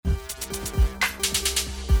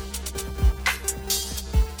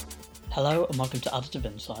Hello and welcome to Additive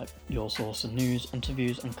Insight, your source of news,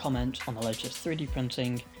 interviews and comments on the latest 3D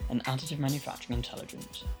printing and additive manufacturing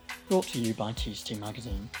intelligence, brought to you by TCT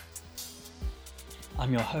Magazine.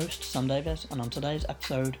 I'm your host, Sam Davis, and on today's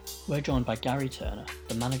episode, we're joined by Gary Turner,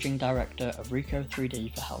 the Managing Director of Ricoh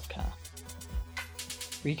 3D for Healthcare.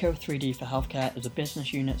 Ricoh 3D for Healthcare is a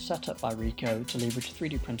business unit set up by Ricoh to leverage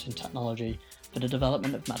 3D printing technology for the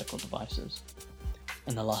development of medical devices.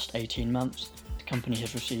 In the last 18 months, the company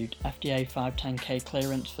has received FDA 510K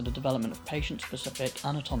clearance for the development of patient-specific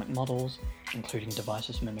anatomic models, including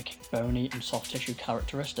devices mimicking bony and soft tissue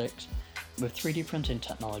characteristics, with 3D printing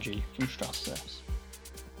technology from Stratasys.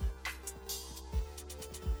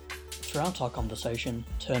 Throughout our conversation,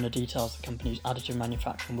 Turner details the company's additive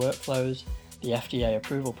manufacturing workflows, the FDA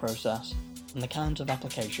approval process, and the kinds of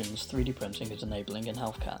applications 3D printing is enabling in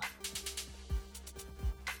healthcare.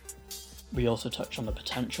 We also touch on the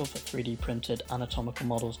potential for 3D printed anatomical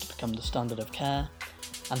models to become the standard of care,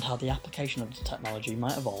 and how the application of the technology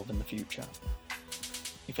might evolve in the future.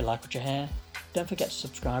 If you like what you hear, don't forget to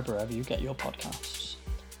subscribe wherever you get your podcasts.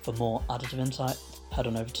 For more Additive Insight, head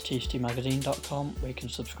on over to tctmagazine.com, where you can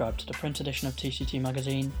subscribe to the print edition of TCT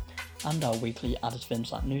Magazine and our weekly Additive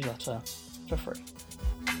Insight newsletter for free.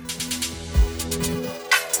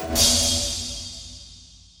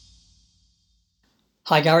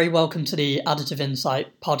 Hi Gary, welcome to the Additive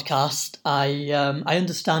Insight podcast. I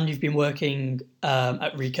understand you've been working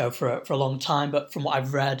at Ricoh for a long time, but from what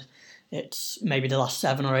I've read, it's maybe the last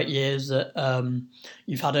 7 or 8 years that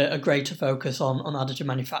you've had a greater focus on additive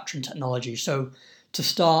manufacturing technology. So to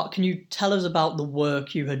start, can you tell us about the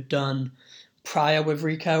work you had done prior with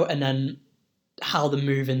Ricoh, and then how the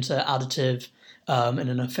move into additive in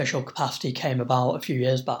an official capacity came about a few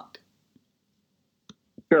years back?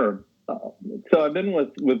 Sure. So I've been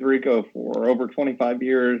with Ricoh for over 25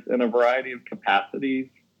 years in a variety of capacities,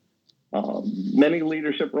 many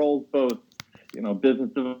leadership roles, both business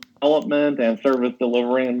development and service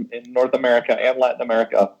delivery in North America and Latin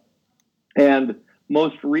America. And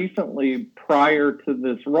most recently, prior to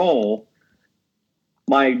this role,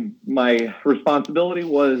 my responsibility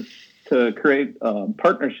was to create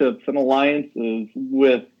partnerships and alliances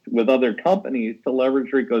with other companies to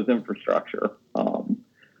leverage Ricoh's infrastructure.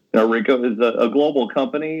 Ricoh is a global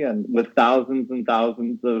company and with thousands and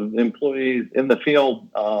thousands of employees in the field.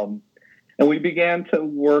 And we began to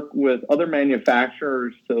work with other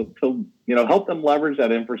manufacturers to help them leverage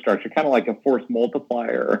that infrastructure, kind of like a force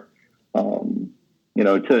multiplier,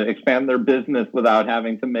 to expand their business without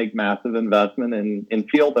having to make massive investment in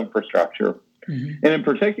field infrastructure. Mm-hmm. And in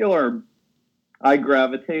particular, I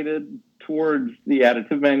gravitated towards the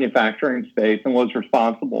additive manufacturing space and was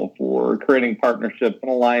responsible for creating partnerships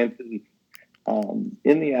and alliances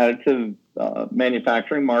in the additive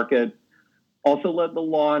manufacturing market. Also led the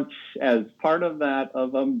launch as part of that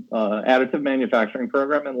of an additive manufacturing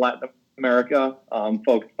program in Latin America,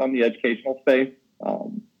 focused on the educational space.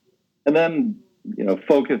 And then,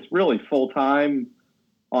 focused really full-time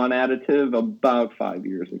on additive about 5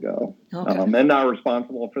 years ago. Okay. And now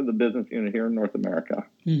responsible for the business unit here in North America.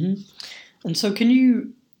 Mm-hmm. And so can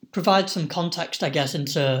you provide some context, I guess,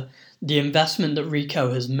 into the investment that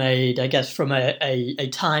Ricoh has made, I guess, from a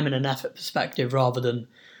time and an effort perspective rather than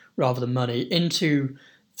money, into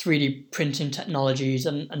 3D printing technologies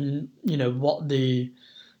and what the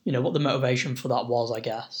motivation for that was, I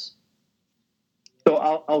guess? So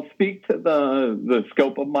I'll speak to the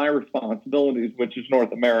scope of my responsibilities, which is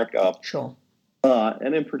North America. Sure.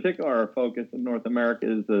 And in particular, our focus in North America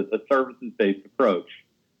is a services-based approach.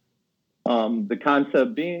 The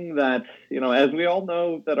concept being that, as we all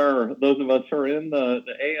know, that those of us who are in the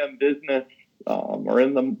AM business or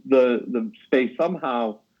in the space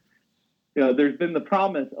somehow, there's been the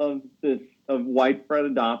promise of widespread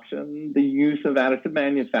adoption, the use of additive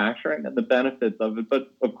manufacturing, and the benefits of it.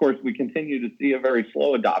 But of course, we continue to see a very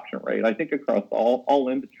slow adoption rate, I think, across all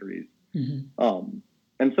industries. Mm-hmm.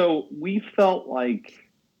 And so we felt like,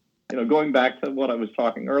 going back to what I was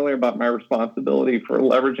talking earlier about my responsibility for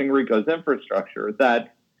leveraging Ricoh's infrastructure,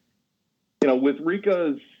 that, with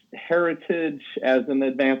Ricoh's heritage as an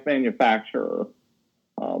advanced manufacturer,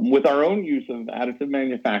 with our own use of additive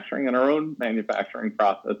manufacturing and our own manufacturing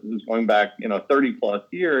processes going back, 30 plus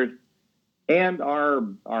years, and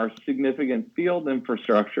our significant field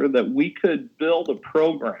infrastructure, that we could build a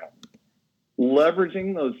program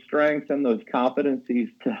leveraging those strengths and those competencies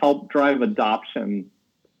to help drive adoption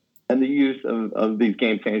and the use of these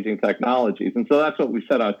game-changing technologies. And so that's what we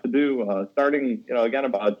set out to do, starting, again,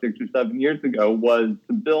 about 6 or 7 years ago, was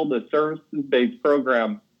to build a services-based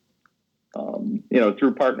program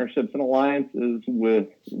through partnerships and alliances with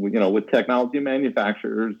technology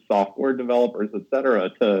manufacturers, software developers, et cetera,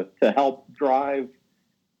 to help drive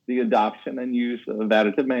the adoption and use of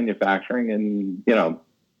additive manufacturing in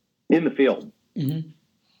the field. Mm-hmm.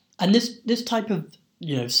 And this type of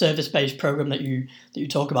service-based program that you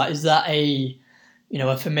talk about, is that a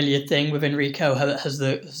familiar thing within Ricoh? Has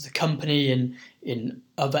the company in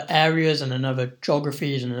other areas and in other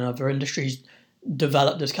geographies and in other industries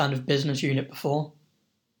developed this kind of business unit before?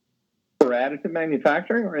 For additive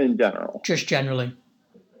manufacturing or in general? Just generally.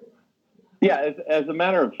 Yeah, as a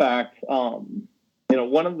matter of fact,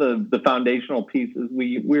 one of the foundational pieces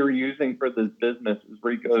we're using for this business is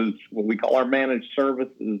Ricoh's, what we call our managed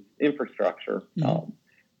services infrastructure. Mm-hmm.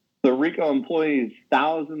 So Ricoh employs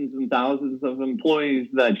thousands and thousands of employees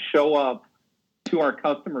that show up to our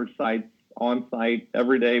customer sites on site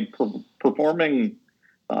every day performing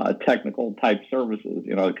technical type services.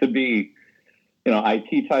 It could be,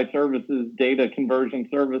 IT type services, data conversion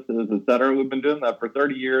services, et cetera. We've been doing that for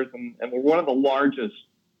 30 years, and we're one of the largest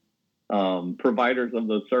providers of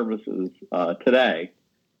those services today.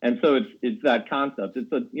 And so it's that concept.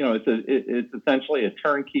 It's essentially a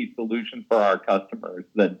turnkey solution for our customers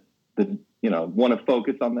that want to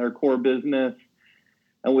focus on their core business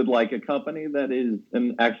and would like a company that is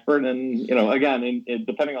an expert in, again,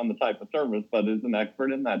 depending on the type of service, but is an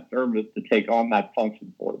expert in that service to take on that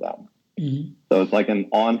function for them. Mm-hmm. So it's like an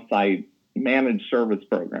on-site managed service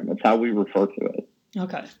program. That's how we refer to it.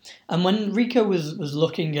 Okay. And when Ricoh was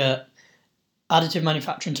looking at additive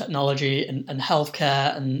manufacturing technology and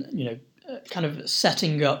healthcare and, kind of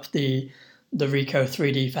setting up the Ricoh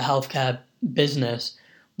 3D for healthcare business,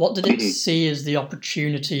 what did it mm-hmm. see as the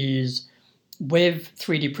opportunities with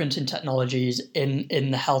 3D printing technologies in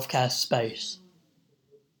the healthcare space?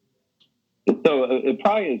 So it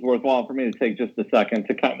probably is worthwhile for me to take just a second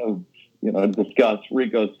to kind of, discuss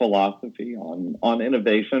Ricoh's philosophy on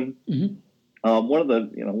innovation. Mm-hmm. One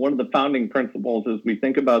of the founding principles is we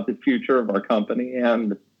think about the future of our company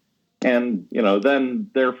and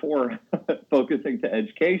then therefore focusing to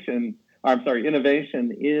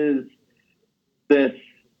innovation is this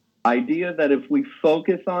idea that if we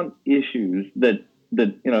focus on issues that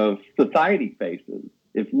society faces,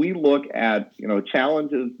 if we look at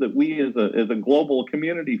challenges that we as a global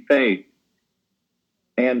community face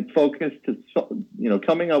and focus to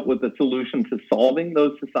coming up with a solution to solving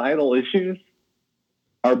those societal issues,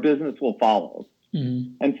 our business will follow.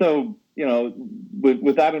 Mm-hmm. And so,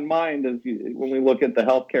 with that in mind, when we look at the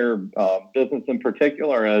healthcare business in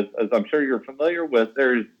particular, as I'm sure you're familiar with,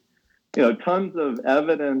 there's tons of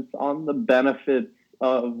evidence on the benefits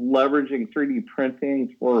of leveraging 3D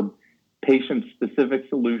printing for patient-specific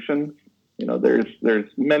solutions. There's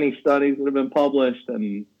many studies that have been published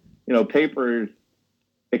and papers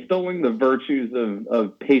extolling the virtues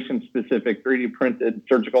of patient-specific 3D printed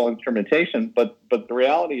surgical instrumentation, but the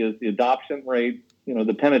reality is the adoption rate,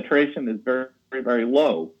 the penetration is very, very, very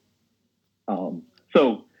low.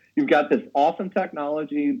 So you've got this awesome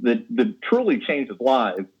technology that truly changes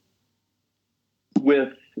lives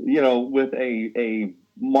with a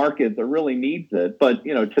market that really needs it. But,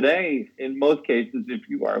 today, in most cases, if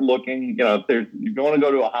you are looking, if you want to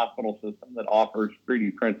go to a hospital system that offers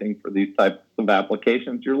 3D printing for these types of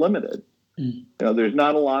applications, you're limited. Mm. There's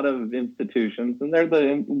not a lot of institutions, and they're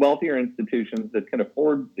the wealthier institutions that can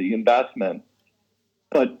afford the investment.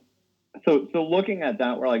 But so looking at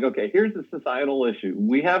that, we're like, okay, here's a societal issue.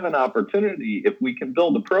 We have an opportunity if we can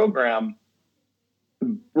build a program,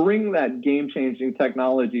 bring that game-changing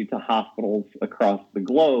technology to hospitals across the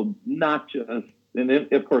globe, not just, and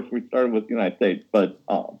of course we started with the United States, but,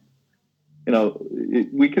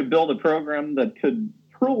 we could build a program that could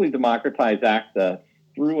truly democratize access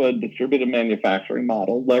through a distributed manufacturing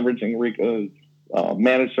model, leveraging Ricoh's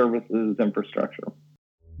managed services infrastructure.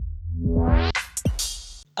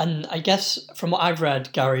 And I guess from what I've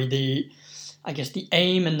read, Gary, the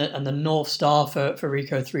aim and the North Star for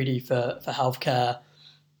Ricoh 3D for healthcare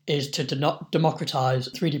is to democratize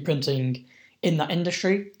 3D printing in that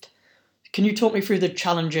industry. Can you talk me through the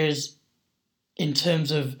challenges in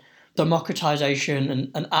terms of democratization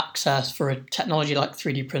and access for a technology like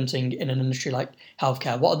 3D printing in an industry like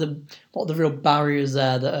healthcare? What are the real barriers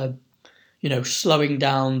there that are, slowing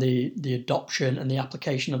down the adoption and the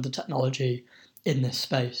application of the technology in this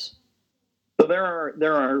space? So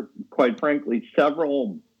there are quite frankly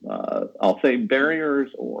several I'll say barriers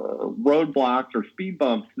or roadblocks or speed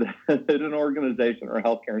bumps that an organization or a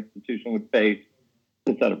healthcare institution would face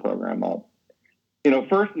to set a program up.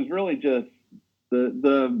 First is really just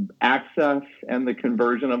the access and the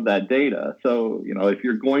conversion of that data. So, if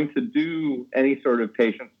you're going to do any sort of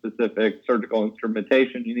patient-specific surgical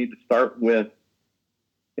instrumentation, you need to start with,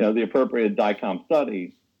 the appropriate DICOM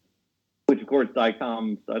study, which, of course,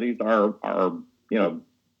 DICOM studies are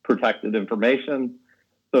protected information.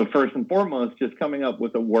 So first and foremost, just coming up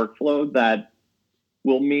with a workflow that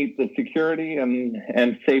will meet the security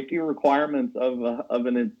and safety requirements of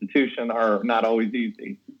an institution are not always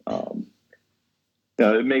easy.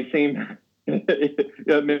 It may seem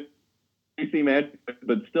accurate,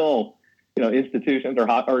 but still, institutions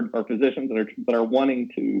or physicians that are wanting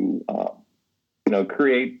to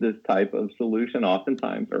create this type of solution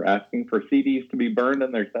oftentimes are asking for CDs to be burned,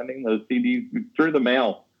 and they're sending those CDs through the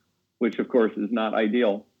mail, which of course is not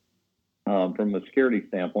ideal from a security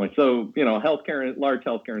standpoint. So, large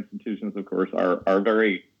healthcare institutions, of course, are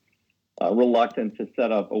very reluctant to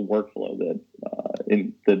set up a workflow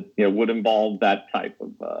that would involve that type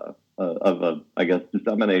of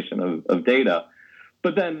dissemination of data.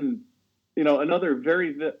 But then, another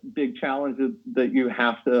very big challenge that you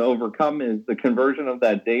have to overcome is the conversion of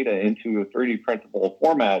that data into a 3D printable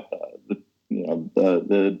format.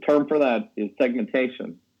 The term for that is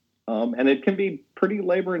segmentation, and it can be pretty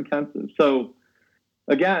labor intensive. So,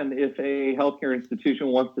 again, if a healthcare institution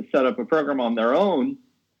wants to set up a program on their own,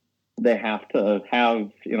 they have to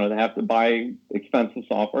buy expensive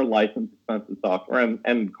software, license expensive software,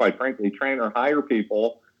 and quite frankly, train or hire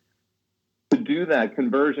people to do that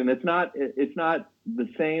conversion. It's not the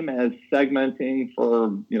same as segmenting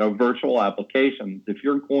for virtual applications. If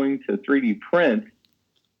you're going to 3D print,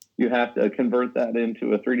 you have to convert that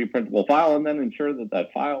into a 3D printable file, and then ensure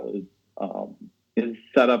that file is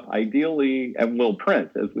set up ideally and will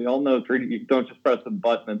print. As we all know, 3D, you don't just press a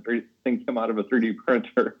button and things come out of a 3D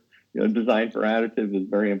printer. Design for additive is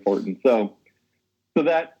very important. So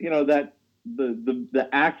that the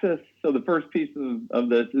access. So the first piece of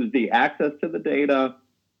this is the access to the data,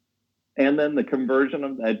 and then the conversion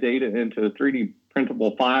of that data into a 3D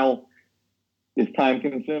printable file is time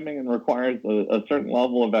consuming and requires a certain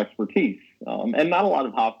level of expertise. And not a lot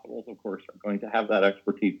of hospitals, of course, are going to have that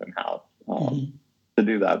expertise in house to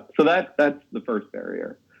do that. So that's the first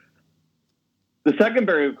barrier. The second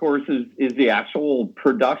barrier, of course, is the actual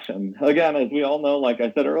production. Again, as we all know, like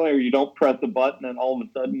I said earlier, you don't press a button and all of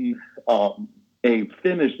a sudden a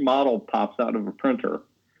finished model pops out of a printer.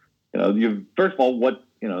 First of all,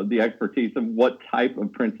 the expertise of what type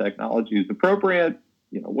of print technology is appropriate.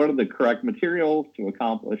 What are the correct materials to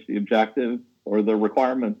accomplish the objective or the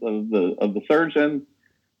requirements of the surgeon,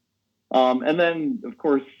 and then, of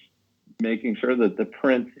course, making sure that the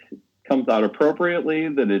print comes out appropriately,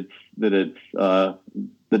 that it's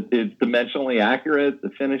dimensionally accurate, the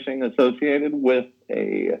finishing associated with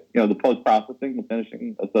the post-processing, the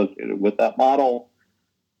finishing associated with that model.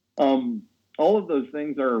 All of those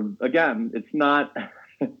things are, again, it's not,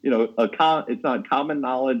 it's not common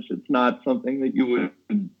knowledge. It's not something that you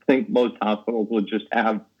would think most hospitals would just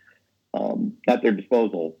have at their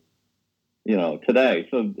disposal, today.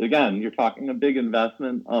 So again, you're talking a big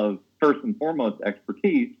investment of, first and foremost,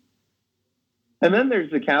 expertise. And then there's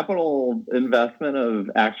the capital investment of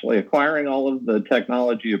actually acquiring all of the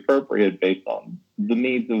technology appropriate based on the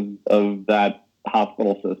needs of that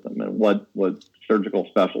hospital system and what surgical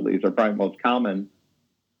specialties are probably most common.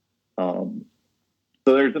 So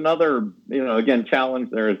there's another, again, challenge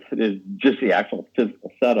there is just the actual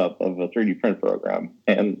physical setup of a 3D print program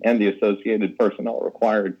and the associated personnel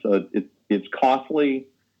required. So it's costly,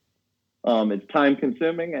 it's time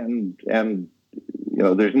consuming, and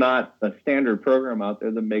there's not a standard program out there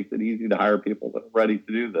that makes it easy to hire people that are ready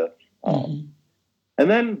to do this. And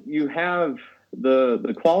then you have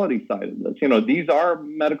the quality side of this. These are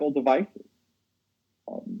medical devices.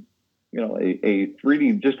 A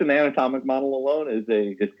 3D, just an anatomic model alone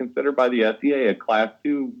is considered by the FDA a Class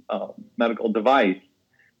 2 medical device,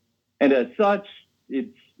 and as such, if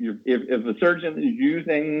a surgeon is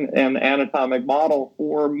using an anatomic model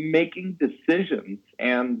for making decisions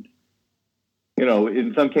and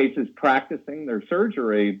in some cases practicing their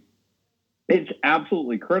surgery, it's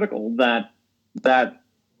absolutely critical that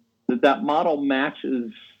model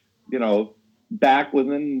matches back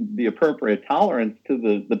within the appropriate tolerance to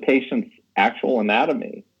the patient's actual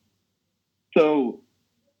anatomy. So,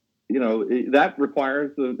 that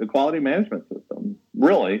requires a quality management system,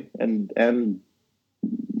 really, and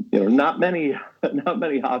not many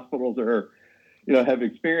hospitals have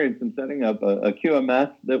experience in setting up a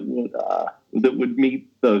QMS that would meet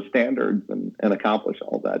those standards and accomplish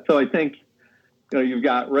all that. So I think you've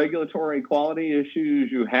got regulatory quality issues,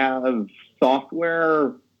 you have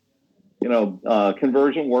software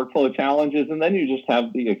conversion workflow challenges, and then you just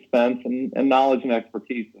have the expense and knowledge and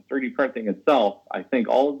expertise of 3D printing itself. I think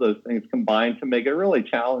all of those things combine to make it really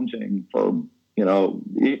challenging for,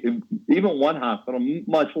 even one hospital,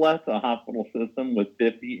 much less a hospital system with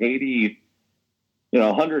 50, 80,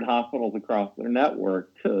 100 hospitals across their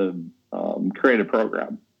network to create a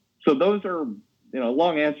program. So those are,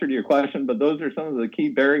 long answer to your question, but those are some of the key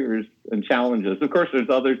barriers and challenges. Of course, there's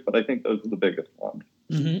others, but I think those are the biggest ones.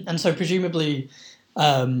 Mm-hmm. And so presumably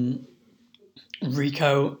Ricoh,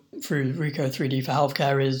 through Ricoh 3D for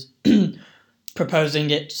Healthcare, is proposing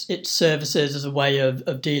its services as a way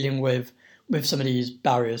of dealing with some of these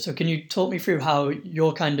barriers. So can you talk me through how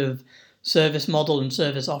your kind of service model and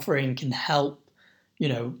service offering can help,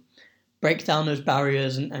 break down those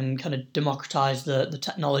barriers and kind of democratize the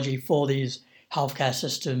technology for these healthcare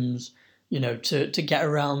systems, to get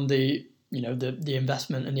around the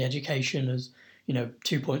investment and the education, as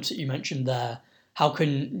 2 points that you mentioned there. How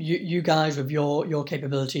can you guys with your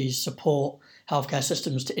capabilities support healthcare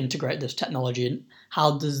systems to integrate this technology, and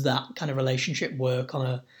how does that kind of relationship work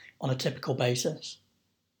on a typical basis?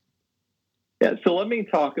 Yeah, so let me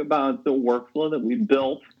talk about the workflow that we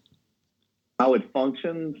built, how it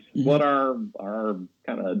functions, mm-hmm. what our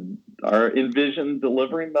envisioned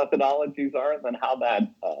delivery methodologies are, and then how that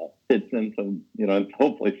fits into,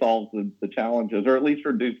 hopefully solves the challenges, or at least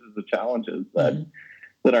reduces the challenges that mm-hmm.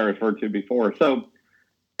 that I referred to before. So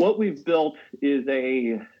what we've built is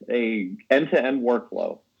a end-to-end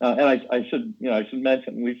workflow, and I should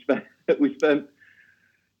mention we spent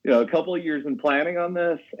a couple of years in planning on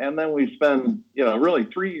this, and then we spent really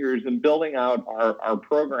 3 years in building out our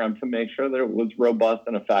program to make sure that it was robust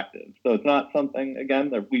and effective. So it's not something, again,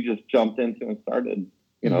 that we just jumped into and started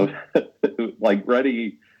like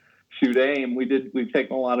ready, shoot, aim. We've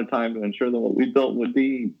taken a lot of time to ensure that what we built would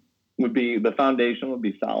be the foundation would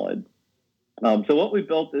be solid. So what we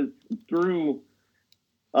built is through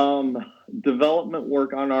development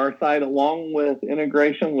work on our side, along with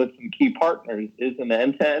integration with some key partners, is an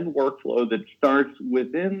end-to-end workflow that starts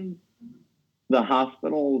within the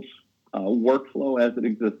hospital's workflow as it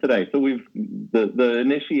exists today. So the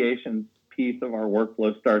initiation piece of our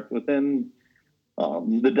workflow starts within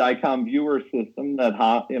the DICOM viewer system that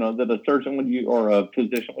a surgeon would use or a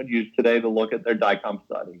physician would use today to look at their DICOM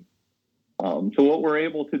study. So what we're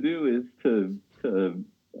able to do is to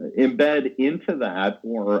embed into that,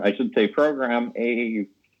 or I should say program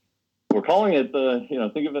we're calling it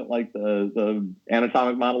think of it like the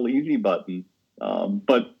anatomic model easy button,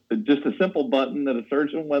 but just a simple button that a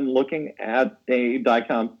surgeon, when looking at a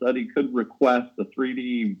DICOM study, could request a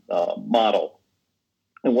 3D model.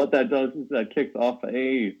 And what that does is that kicks off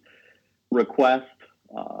a request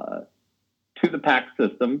to the PACS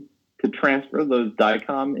system to transfer those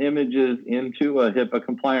DICOM images into a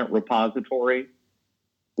HIPAA-compliant repository,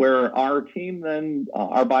 where our team then,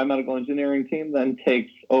 our biomedical engineering team, then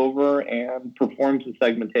takes over and performs the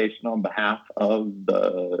segmentation on behalf of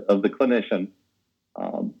the clinician.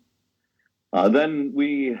 Then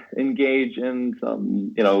we engage in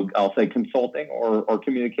some, I'll say consulting or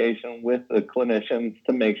communication with the clinicians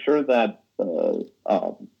to make sure that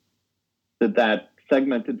that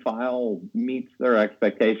segmented file meets their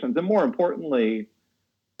expectations, and more importantly,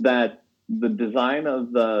 that the design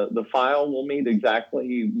of the file will meet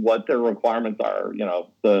exactly what their requirements are.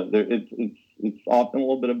 It's often a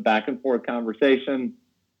little bit of back and forth conversation,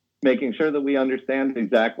 making sure that we understand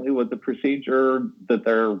exactly what the procedure that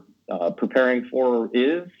they're preparing for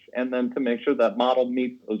is, and then to make sure that model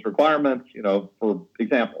meets those requirements. For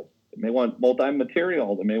example, they may want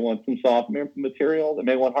multi-material, they may want some soft material, they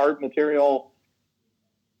may want hard material,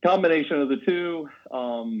 combination of the two.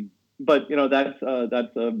 But that's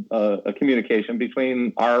a communication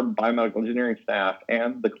between our biomedical engineering staff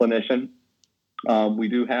and the clinician.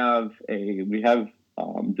 We have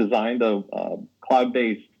designed a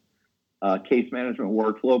cloud-based case management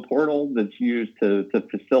workflow portal that's used to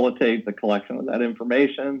facilitate the collection of that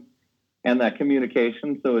information and that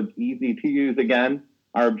communication, so it's easy to use. Again,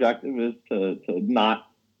 our objective is to not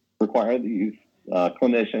require these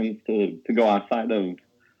clinicians to go outside of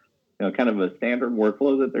kind of a standard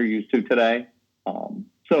workflow that they're used to today.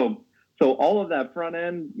 So all of that front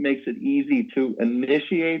end makes it easy to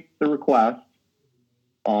initiate the request,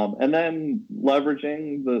 and then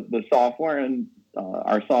leveraging the software and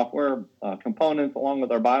our software components, along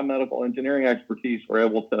with our biomedical engineering expertise, we're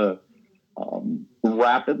able to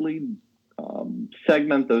rapidly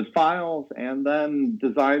segment those files and then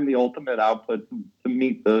design the ultimate output to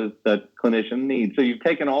meet that clinician needs. So you've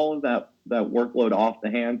taken all of that workload off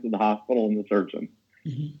the hands of the hospital and the surgeon.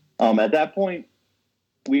 Mm-hmm. At that point,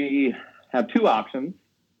 we have two options.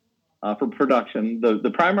 for production.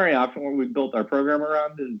 The primary option where we've built our program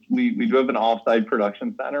around is we do have an off-site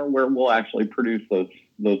production center where we'll actually produce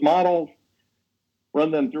those models, run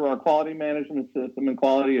them through our quality management system and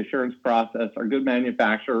quality assurance process, our good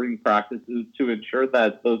manufacturing practices to ensure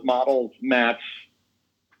that those models match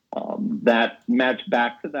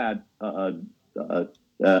back to that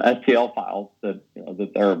STL files that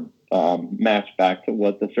they're matched back to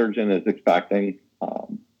what the surgeon is expecting.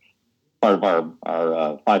 Part of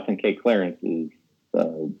our 510K clearance is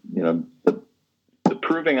the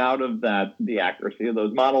proving out of that, the accuracy of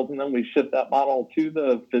those models, and then we ship that model to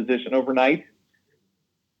the physician overnight.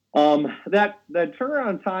 That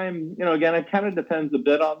turnaround time, again, it kind of depends a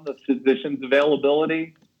bit on the physician's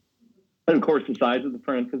availability and, of course, the size of the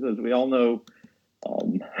print, because as we all know,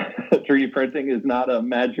 3D printing is not a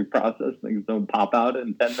magic process. Things don't pop out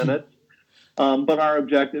in 10 minutes. But our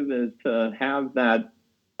objective is to have that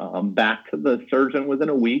back to the surgeon within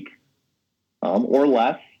a week or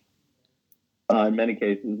less. In many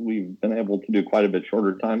cases, we've been able to do quite a bit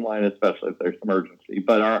shorter timeline, especially if there's some urgency.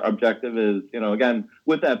 But our objective is, again,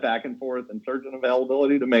 with that back and forth and surgeon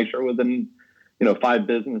availability, to make sure within, 5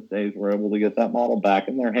 business days, we're able to get that model back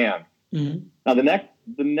in their hands. Mm-hmm. Now,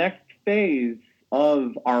 the next phase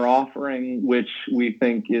of our offering, which we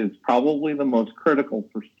think is probably the most critical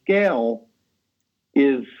for scale,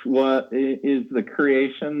 is the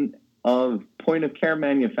creation of point-of-care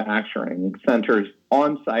manufacturing centers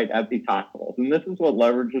on-site at these hospitals. And this is what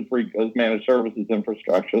leverages Ricoh's managed services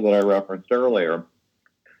infrastructure that I referenced earlier.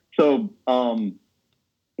 So,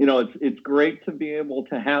 it's great to be able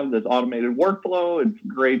to have this automated workflow. It's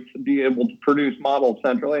great to be able to produce models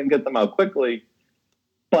centrally and get them out quickly.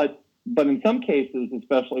 But in some cases,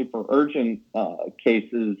 especially for urgent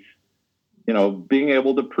cases, being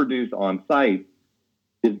able to produce on-site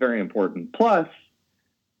is very important. Plus,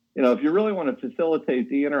 if you really want to facilitate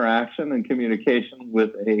the interaction and communication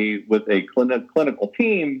with a clinical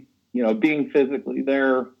team, being physically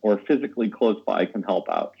there or physically close by can help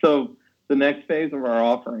out. So the next phase of our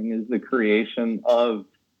offering is the creation of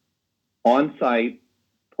on-site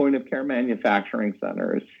point-of-care manufacturing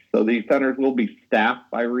centers. So these centers will be staffed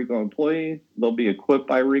by Ricoh employees. They'll be equipped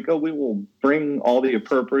by Ricoh. We will bring all the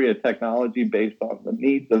appropriate technology based on the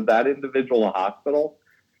needs of that individual hospital.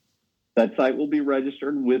 That site will be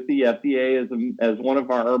registered with the FDA as one of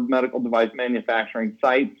our medical device manufacturing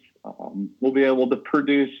sites. We'll be able to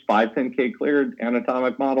produce 510K cleared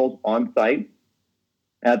anatomic models on site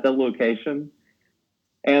at the location.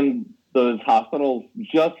 And those hospitals,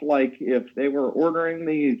 just like if they were ordering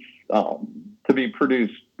these to be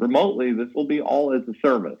produced remotely, this will be all as a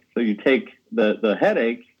service. So you take the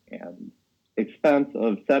headache and expense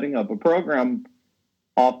of setting up a program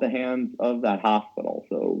off the hands of that hospital.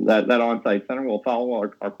 So that on-site center will follow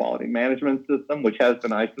our quality management system, which has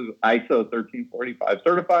been ISO 1345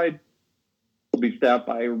 certified. Will be staffed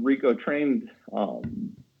by Ricoh-trained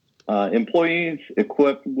employees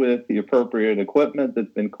equipped with the appropriate equipment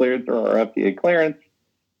that's been cleared through our FDA clearance.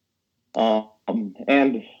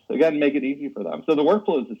 And again, make it easy for them. So the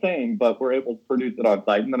workflow is the same, but we're able to produce it on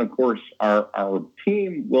site. And then, of course, our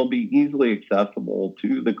team will be easily accessible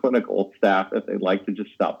to the clinical staff if they'd like to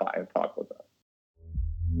just stop by and talk with us.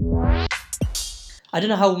 I don't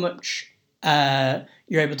know how much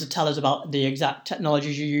you're able to tell us about the exact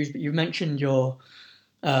technologies you use, but you mentioned your,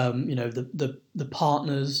 the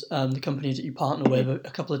partners, the companies that you partner with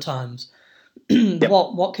a couple of times. Yep.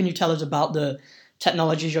 What can you tell us about the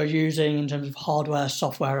technologies you're using in terms of hardware,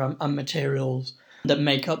 software, and materials that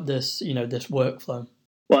make up this, this workflow?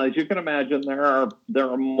 Well, as you can imagine, there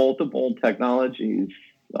are multiple technologies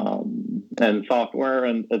and software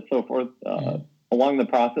and so forth along the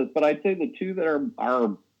process. But I'd say the two that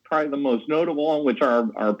are probably the most notable, and which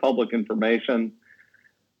are public information,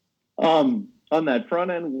 on that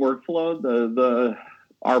front end workflow,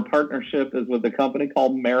 our partnership is with a company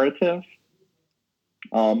called Meritive.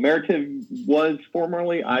 Meritive was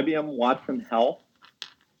formerly IBM Watson Health.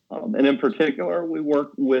 And in particular, we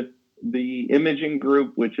work with the imaging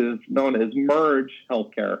group, which is known as Merge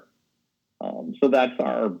Healthcare. So that's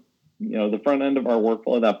our, the front end of our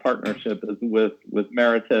workflow. That partnership is with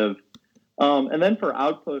Meritive. And then for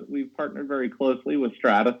output, we've partnered very closely with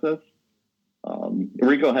Stratasys.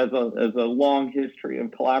 Ricoh has a long history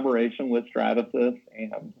of collaboration with Stratasys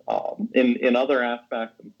and in other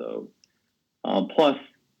aspects. And so, plus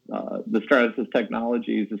the Stratasys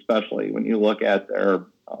technologies, especially when you look at their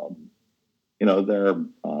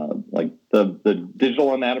like the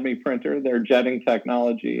digital anatomy printer, their jetting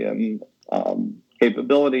technology and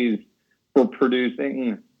capabilities for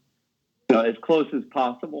producing as close as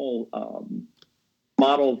possible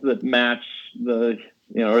models that match the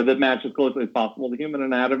or that match as closely as possible to human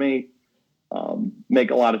anatomy,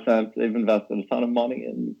 make a lot of sense. They've invested a ton of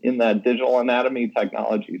money in that digital anatomy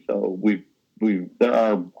technology. So they're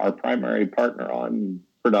our primary partner on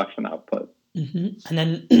production output. Mm-hmm. And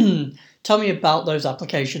then tell me about those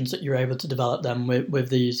applications that you're able to develop them with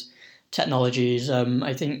these technologies.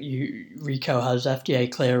 I think Ricoh has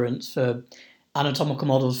FDA clearance for anatomical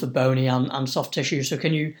models for bony and soft tissue. So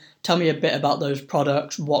can you tell me a bit about those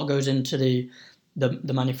products, what goes into the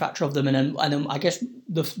manufacture of them, and then I guess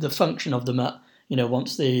the function of them at,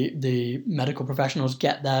 once the medical professionals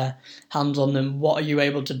get their hands on them, what are you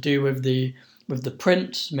able to do with the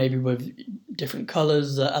prints, maybe with different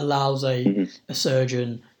colors that allows a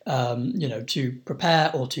surgeon, to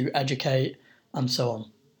prepare or to educate and so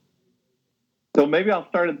on? So maybe I'll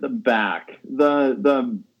start at the back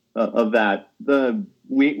of that.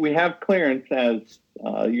 We have clearance, as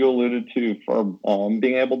you alluded to, for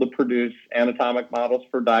being able to produce anatomic models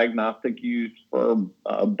for diagnostic use for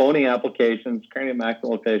bony applications,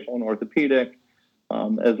 craniomaxillofacial and orthopedic,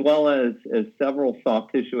 as well as several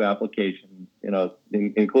soft tissue applications,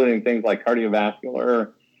 including things like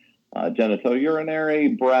cardiovascular,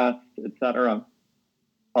 genitourinary, breast, etc.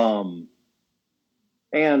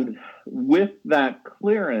 And with that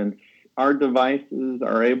clearance, our devices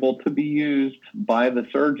are able to be used by the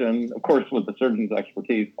surgeon, of course, with the surgeon's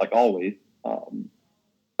expertise, like always,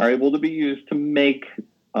 are able to be used to make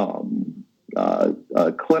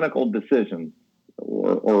clinical decisions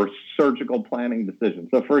or surgical planning decisions.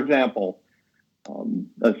 So, for example,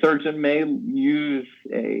 a surgeon may use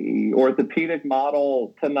a orthopedic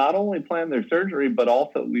model to not only plan their surgery, but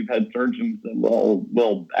also we've had surgeons that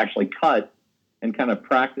will actually cut and kind of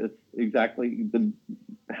practice exactly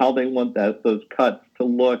how they want those cuts to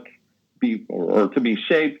look or to be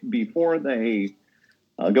shaped before they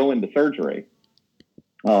go into surgery.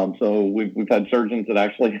 So we've had surgeons that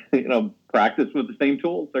actually practice with the same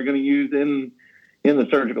tools they're going to use in the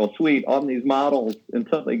surgical suite on these models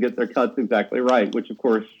until they get their cuts exactly right, which of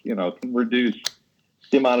course can reduce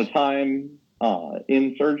the amount of time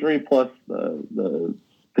in surgery plus the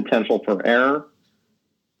potential for error.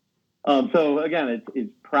 So again,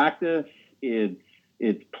 it's practice,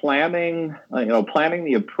 it's planning, planning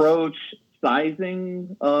the approach,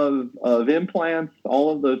 sizing of implants.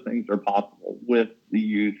 All of those things are possible with the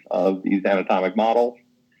use of these anatomic models.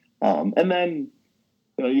 And then,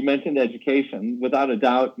 you mentioned education. Without a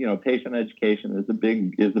doubt, patient education is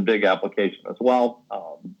a big application as well.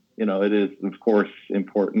 It is of course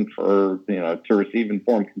important for to receive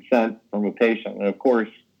informed consent from a patient, and of course,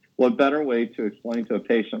 what better way to explain to a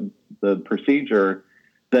patient the procedure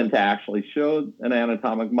than to actually show an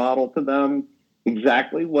anatomic model to them,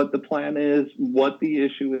 exactly what the plan is, what the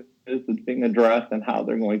issue is that's being addressed, and how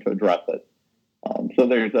they're going to address it. So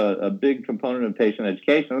there's a big component of patient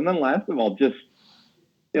education. And then last of all, just,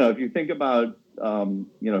 if you think about,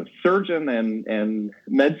 surgeon and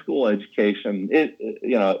med school education,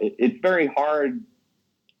 it's very hard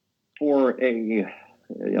for a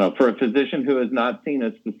physician who has not seen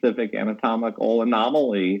a specific anatomical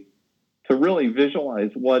anomaly to really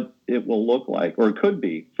visualize what it will look like or could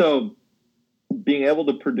be. So being able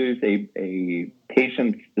to produce a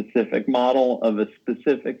patient-specific model of a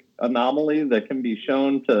specific anomaly that can be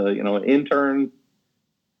shown to, interns,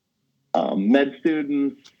 med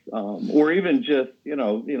students, or even just,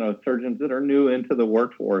 surgeons that are new into the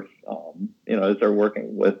workforce, as they're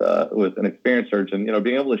working with an experienced surgeon,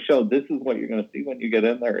 being able to show this is what you're going to see when you get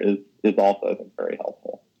in there is also, I think, very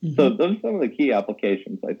helpful. Mm-hmm. So those are some of the key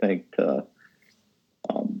applications, I think,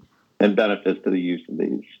 and benefits to the use of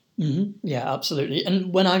these. Mm-hmm. Yeah, absolutely.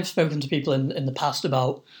 And when I've spoken to people in the past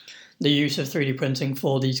about the use of 3D printing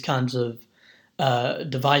for these kinds of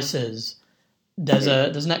devices, there's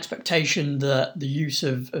an expectation that the use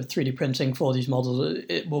of 3D printing for these models,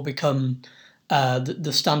 it will become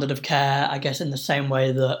the standard of care, I guess, in the same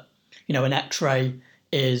way that an X-ray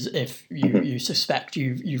is if you suspect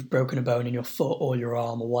you've broken a bone in your foot or your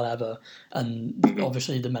arm or whatever, and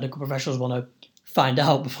obviously the medical professionals want to find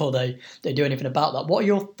out before they do anything about that. What are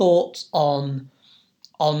your thoughts on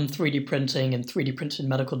 3D printing and 3D printed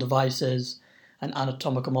medical devices and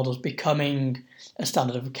anatomical models becoming a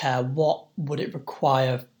standard of care? What would it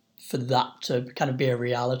require for that to kind of be a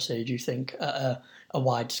reality, do you think, at a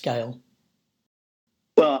wide scale?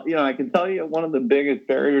 Well, I can tell you one of the biggest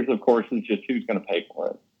barriers, of course, is just who's going to pay for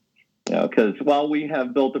it. Because while we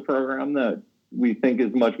have built a program that we think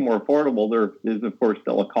is much more affordable, there is, of course,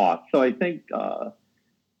 still a cost. So I think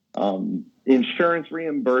insurance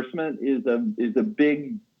reimbursement is a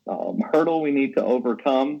big hurdle we need to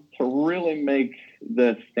overcome to really make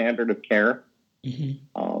the standard of care.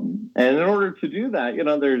 Mm-hmm. And in order to do that,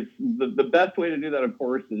 there's the best way to do that, of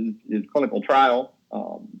course, is clinical trial.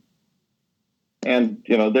 And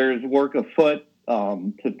there's work afoot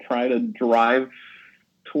to try to drive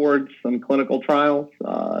towards some clinical trials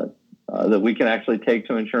that we can actually take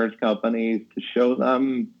to insurance companies to show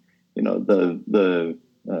them, the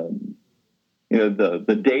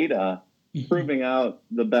data proving out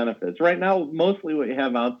the benefits. Right now, mostly what you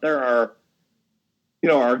have out there are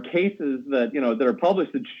cases that are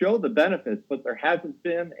published that show the benefits, but there hasn't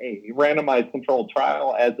been a randomized controlled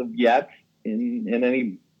trial as of yet in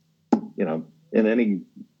any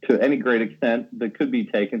to any great extent that could be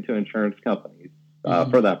taken to insurance companies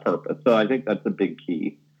for that purpose. So I think that's a big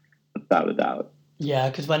key, without a doubt. Yeah,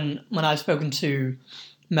 because when I've spoken to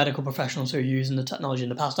medical professionals who are using the technology in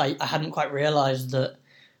the past, I hadn't quite realized that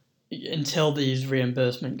until these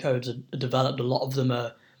reimbursement codes are developed, a lot of them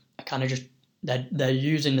are kind of just they're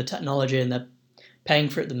using the technology and they're paying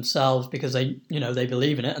for it themselves because they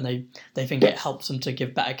believe in it and they think it helps them to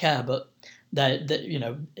give better care, but that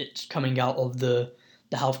it's coming out of the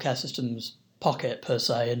healthcare system's pocket per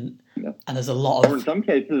se, and there's a lot of, or in some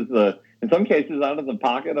cases out of the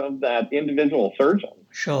pocket of that individual surgeon.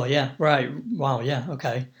 Sure, yeah, right, wow, yeah,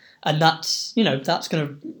 okay, and that's that's going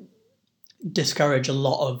to discourage a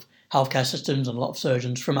lot of healthcare systems and a lot of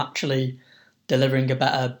surgeons from actually delivering a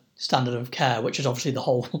better standard of care, which is obviously the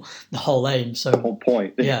whole aim. So the whole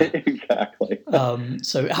point, yeah, exactly.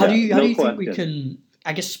 So how do you think we can,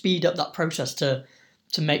 I guess, speed up that process to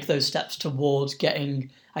make those steps towards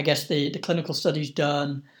getting, I guess, the clinical studies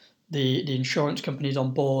done, the insurance companies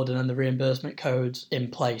on board, and then the reimbursement codes in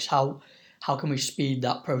place? How can we speed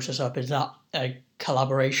that process up? Is that a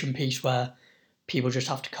collaboration piece where people just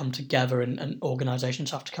have to come together and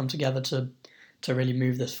organizations have to come together to really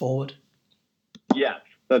move this forward? Yes,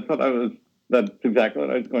 that's exactly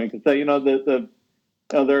what I was going to say. There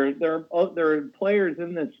are players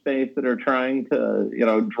in this space that are trying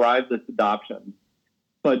to drive this adoption,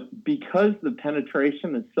 but because the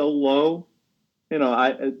penetration is so low,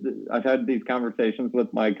 I've had these conversations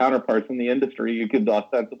with my counterparts in the industry. You could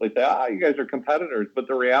ostensibly say, you guys are competitors, but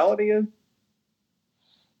the reality is,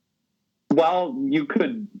 while you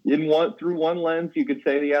could through one lens you could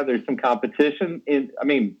say, yeah, there's some competition. If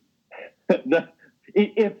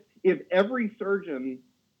every surgeon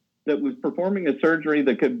that was performing a surgery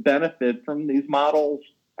that could benefit from these models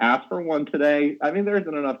asked for one today, there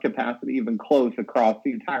isn't enough capacity even close across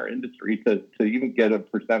the entire industry to even get a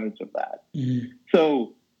percentage of that. Mm-hmm.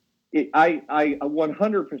 So I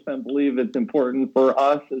 100% believe it's important for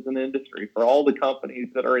us as an industry, for all the companies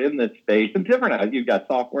that are in this space, and different. You've got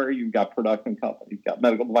software, you've got production companies, you've got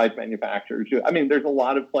medical device manufacturers. There's a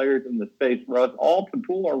lot of players in the space for us all to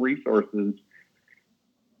pool our resources,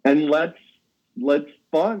 and let's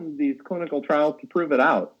fund these clinical trials to prove it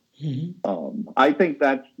out. Mm-hmm. I think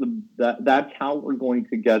that's how we're going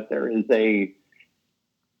to get there, is an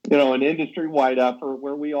industry-wide effort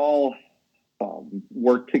where we all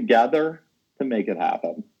work together to make it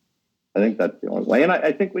happen. I think that's the only way. And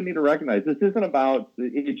I think we need to recognize this isn't about,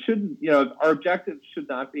 it shouldn't, our objectives should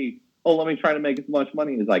not be, let me try to make as much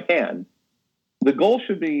money as I can. The goal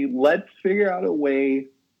should be, let's figure out a way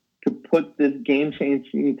to put this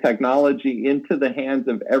game-changing technology into the hands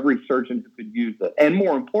of every surgeon who could use it. And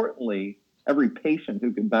more importantly, every patient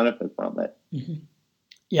who can benefit from it. Mm-hmm.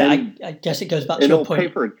 Yeah, I guess it goes back to your point. It'll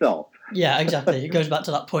pay for itself. Yeah, exactly. It goes back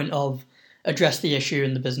to that point of address the issue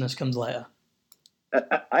and the business comes later.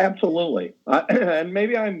 Absolutely. And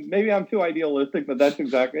maybe I'm too idealistic, but that's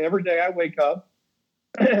exactly, every day I wake up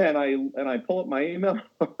and I pull up my email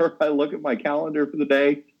or I look at my calendar for the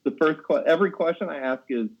day. Every question I ask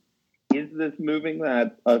is this moving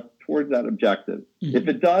us towards that objective? Mm-hmm. If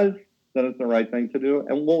it does, then it's the right thing to do,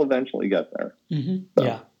 and we'll eventually get there. Mm-hmm.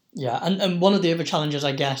 So. Yeah. And one of the other challenges,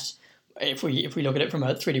 I guess, if we look at it from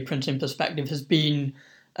a 3D printing perspective, has been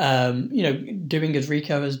doing as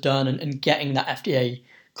Ricoh has done and getting that FDA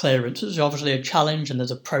clearance. It's obviously a challenge and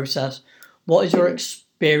there's a process. What is your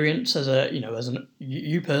experience as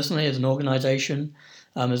you personally as an organization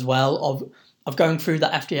as well of going through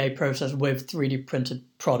that FDA process with 3D printed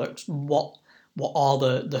products? What are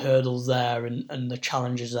the hurdles there and the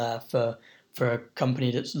challenges there for a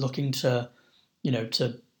company that's looking to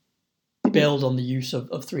build on the use of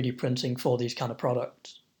 3D printing for these kind of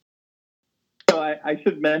products? So I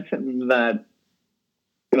should mention that,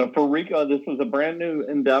 for Ricoh, this was a brand new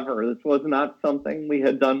endeavor. This was not something we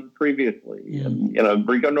had done previously. Mm. And,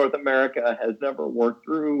 Ricoh North America has never worked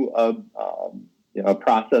through a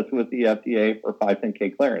process with the FDA for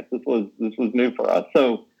 510K clearance. This was new for us.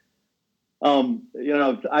 So,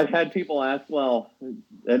 I've had people ask, well,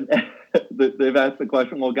 and they've asked the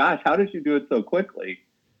question, well, gosh, how did you do it so quickly?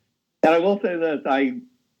 And I will say this,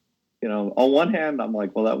 on one hand, I'm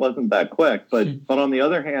like, well, that wasn't that quick. But on the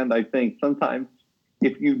other hand, I think sometimes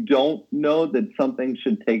if you don't know that something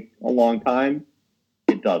should take a long time,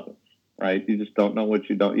 it doesn't, right? You just don't know what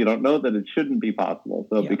you don't know that it shouldn't be possible.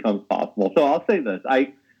 So it becomes possible. So I'll say this,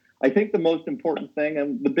 I think the most important thing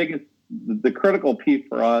and the critical piece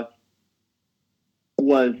for us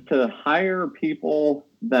was to hire people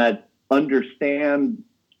that understand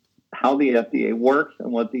how the FDA works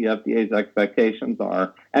and what the FDA's expectations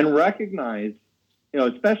are, and recognize,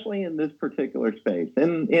 especially in this particular space,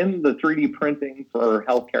 in the 3D printing for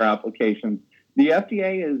healthcare applications, the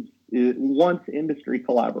FDA wants industry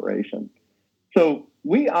collaboration. So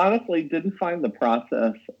we honestly didn't find the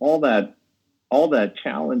process all that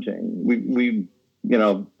challenging.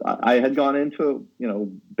 I had gone into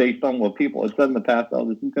it, based on what people had said in the past,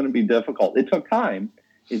 this is going to be difficult. It took time.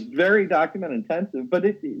 It's very document intensive, but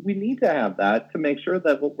we need to have that to make sure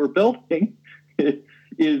that what we're building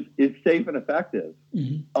is safe and effective.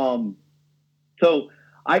 Mm-hmm. So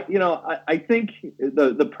I think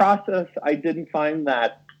the process, I didn't find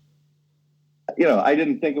that, I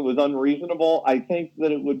didn't think it was unreasonable. I think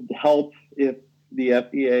that it would help if the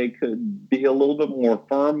FDA could be a little bit more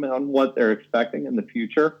firm on what they're expecting in the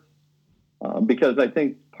future, because I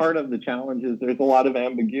think part of the challenge is there's a lot of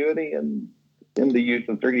ambiguity in the use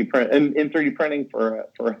of 3D print and in 3D printing for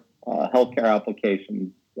healthcare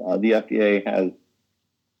applications. The FDA has,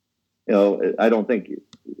 I don't think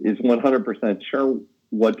is 100% sure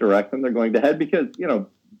what direction they're going to head, because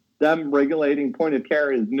them regulating point of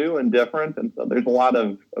care is new and different, and so there's a lot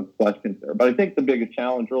of questions there. But I think the biggest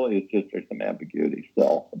challenge really is just there's some ambiguity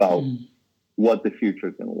still about what the future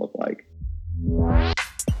is going to look like.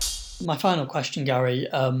 My final question, Gary,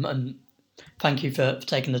 and thank you for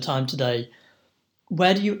taking the time today.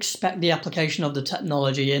 Where do you expect the application of the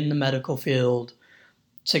technology in the medical field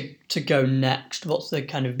to go next? What's the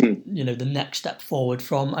kind of the next step forward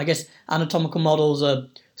from, I guess, anatomical models are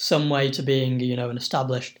some way to being an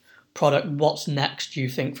established product. What's next, do you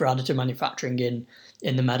think, for additive manufacturing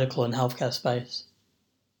in the medical and healthcare space?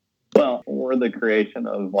 Well, or the creation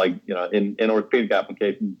of in orthopedic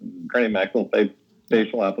applications,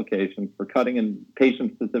 craniomaxillofacial applications for cutting and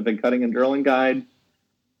patient-specific cutting and drilling guides.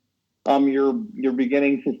 You're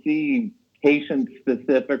beginning to see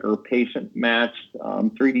patient-specific or patient-matched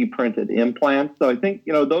 3D printed implants. So I think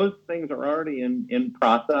those things are already in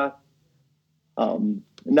process.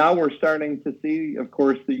 Now we're starting to see, of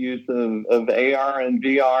course, the use of AR and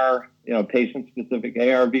VR, patient-specific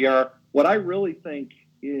AR, VR. What I really think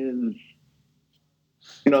is,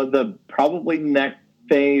 the probably next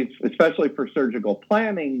phase, especially for surgical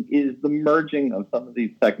planning, is the merging of some of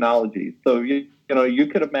these technologies. So you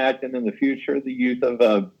could imagine in the future the use of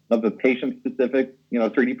a patient-specific,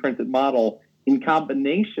 3D printed model in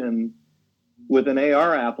combination with an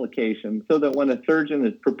AR application, so that when a surgeon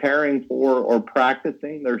is preparing for or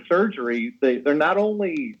practicing their surgery, they're not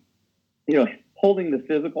only, holding the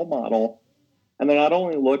physical model, and they're not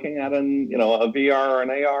only looking at a VR or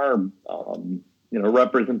an AR,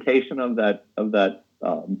 representation of that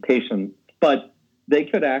patient, but they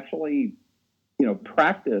could actually,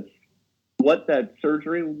 practice how that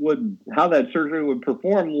surgery would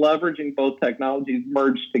perform, leveraging both technologies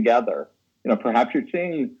merged together. Perhaps you're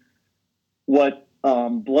seeing what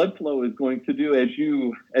blood flow is going to do as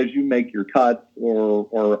you make your cuts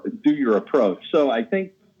or do your approach. So I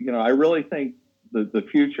think, I really think the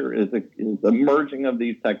future is a merging of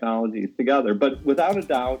these technologies together. But without a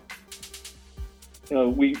doubt,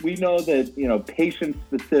 we know that,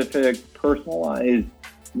 patient-specific, personalized,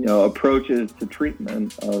 approaches to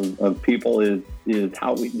treatment of people is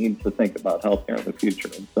how we need to think about healthcare in the future.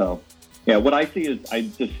 And so, what I see is I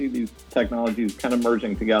just see these technologies kind of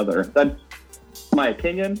merging together. That's my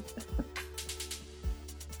opinion,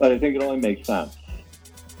 but I think it only makes sense.